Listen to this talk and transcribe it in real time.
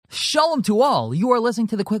Shalom to all! You are listening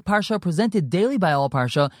to the Quick Parsha presented daily by All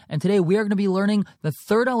Parsha, and today we are going to be learning the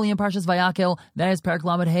third aliyah in Parshas Vayakhel, that is Perek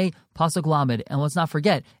Lamed Hey, Pasuk Lamed. And let's not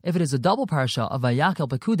forget, if it is a double Parsha of Vayakhel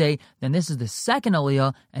Pekudei, then this is the second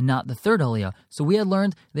aliyah and not the third aliyah. So we had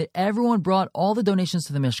learned that everyone brought all the donations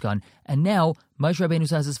to the Mishkan, and now Moshe Rabbeinu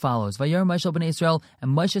says as follows: Vayer Moshe b'nei Israel,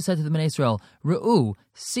 and Moshe said to the b'nei Israel, Re'u,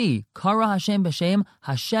 see, Kara Hashem b'shem,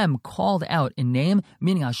 Hashem called out in name,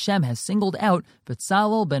 meaning Hashem has singled out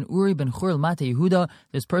Betzalel ben Uri ben Chur Mate Yehuda,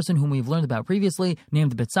 this person whom we've learned about previously,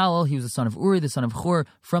 named Betzalel. He was the son of Uri, the son of Chur,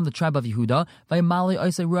 from the tribe of Yehuda. Vayimali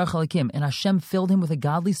Oisei Ruach Halakim, and Hashem filled him with a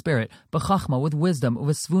godly spirit, b'chachma, with wisdom,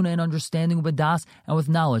 uvesvuna, and understanding, ubedas, and with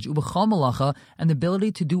knowledge, ubechal malacha, and the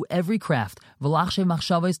ability to do every craft, v'lachshev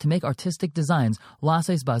machshavos, to make artistic designs,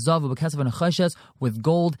 lases bazav ubekesav and achoshes, with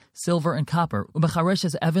gold, silver, and copper,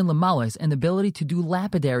 ubechareshes evin lemales, and the ability to do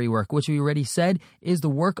lapidary work, which we already said is the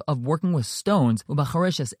work of working with stones,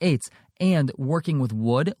 ubechareshes eitz, and working with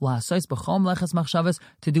wood,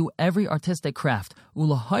 to do every artistic craft.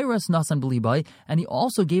 And he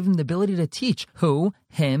also gave him the ability to teach. Who?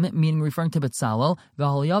 Him, meaning referring to Betzalel,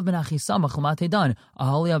 Ahaliyav ben Achisamach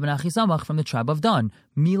from the tribe of Dan.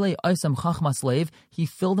 Mile Isam Chachma slave, he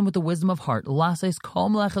filled him with the wisdom of heart.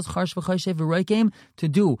 To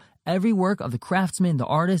do every work of the craftsman, the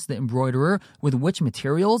artist, the embroiderer, with which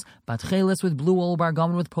materials? Batchelis with blue wool,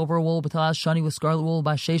 Bargaman with pulver wool, Batalas Shani with scarlet wool,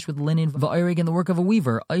 Bashesh with linen, Va'ireg in the work of a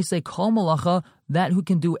weaver, Aise Kol Malacha, that who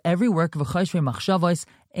can do every work of V'chashvei Machshavos,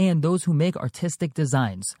 and those who make artistic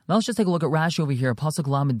designs. Now let's just take a look at Rashi over here. Pasuk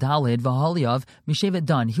Lamed Daled V'Haliyav Mishevet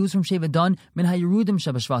Dan. He was from Shevet Dan, Min HaYerudim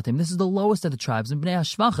Shebashvatim. This is the lowest of the tribes. And Bnei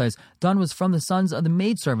HaShvachas, Dan was from the sons of the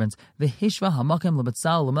maidservants. V'Hishva HaMakim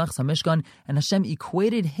LeBetzalel L'Melech HaMishkan. And Hashem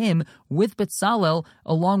equated him with Betzalel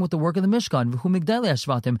along with the work of the Mishkan. V'Hu Migdalei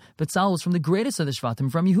HaShvatim. Betzalel was from the greatest of the Shvatim,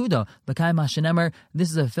 from Yehuda. L'Kayim HaShenemer. This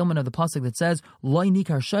is a fulfillment of the pasuk that says, Lo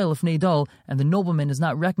Nikar Shayel L'Fnei Dol, and the nobleman is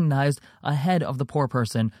not recognized ahead of the poor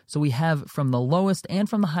person. So we have from the lowest and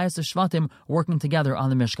from the highest of Shvatim working together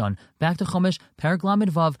on the Mishkan. Back to Chumash, Perek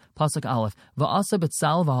Lamed Vav, Pasuk Aleph. Va'asa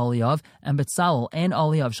Betzalel v'Aliyav, and Betzalel and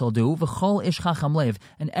Aliyav shall do, v'chol ish chacham lev,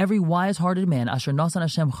 and every wise-hearted man, asher nasan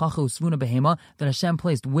Hashem chachu svuna behema, that Hashem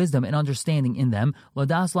placed wisdom and understanding in them,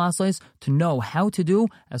 ladas lasois, to know how to do,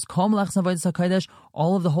 as kol melech zavaydis hakodesh,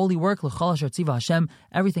 all of the holy work, l'chol asher tziva Hashem,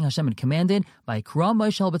 everything Hashem had commanded, v'ikra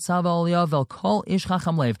Moshe Betzalel v'Aliyav, v'kol ish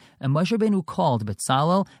chacham lev, and Moshe Rabbeinu called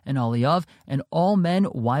Betzalel and Aliyav, and all men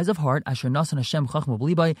wise of heart, asher nasan Hashem chachma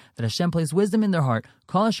b'libay, that Hashem placed wisdom in their heart,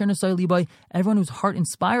 kol asher nasai libay, everyone whose heart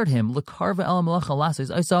inspired him, l'karva el malacha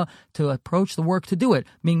lases isa, to approach the work to do it.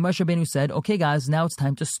 Meaning Moshe Rabbeinu said, okay guys, now it's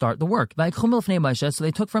time to start the work. Vayikhum l'fnei Moshe, so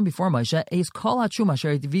they took from before Moshe, eis kol ha'truma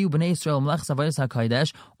asher yitviu b'nei Yisrael melech zavaydis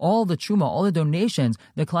hakodesh, all the truma, all the donations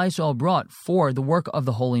that Klal Yisrael brought for the work of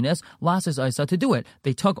the holiness, lases isa, to do it.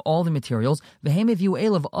 They took all the materials.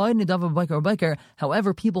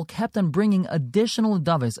 However, people kept on bringing additional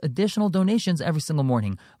nedavis, additional donations every single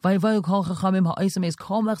morning. All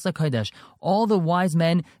the wise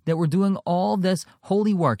men that were doing all this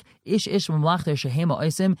holy work, each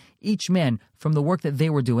man from the work that they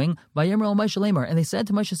were doing, and they said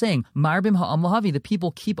to Moshe saying, the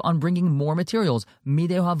people keep on bringing more materials,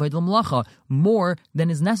 more than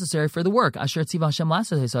is necessary for the work,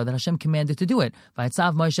 that Hashem commanded to do it.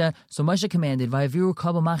 So Moshe commanded,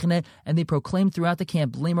 and they proclaimed throughout the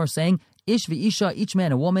camp, saying, Ish v'isha, each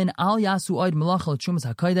man, a woman, al yasu oid melacha l'trumas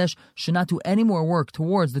hakodesh, should not do any more work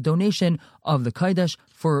towards the donation of the kodesh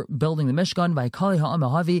for building the Mishkan. Vayikali ha'am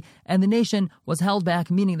havi, and the nation was held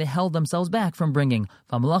back, meaning they held themselves back from bringing.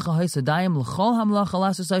 V'melacha ha'isodayim l'chol ha'melacha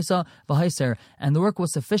l'asusaisa v'haiser, and the work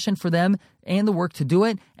was sufficient for them and the work to do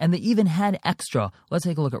it, and they even had extra. Let's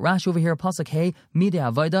take a look at Rashi over here. Pasuk Hey, midei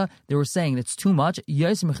avoda. They were saying it's too much.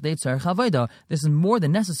 Yos michdei tzarich avoda. This is more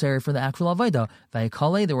than necessary for the actual avoda.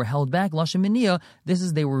 Vayikale, they were held back. Lashon miniyah. This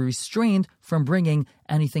is they were restrained from bringing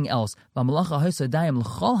anything else. And the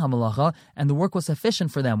work was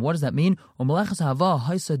sufficient for them. What does that mean? And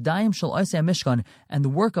the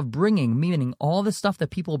work of bringing, meaning all the stuff that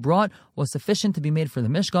people brought, was sufficient to be made for the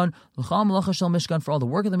Mishkan, for all the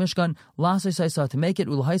work of the Mishkan, to make it,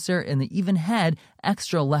 and they even had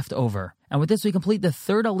extra left over. And with this, we complete the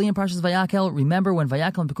third aliyah in Parshas Vayakhel. Remember, when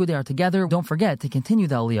Vayakhel and Pekudei are together, don't forget to continue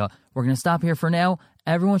the aliyah. We're going to stop here for now.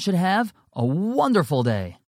 Everyone should have a wonderful day.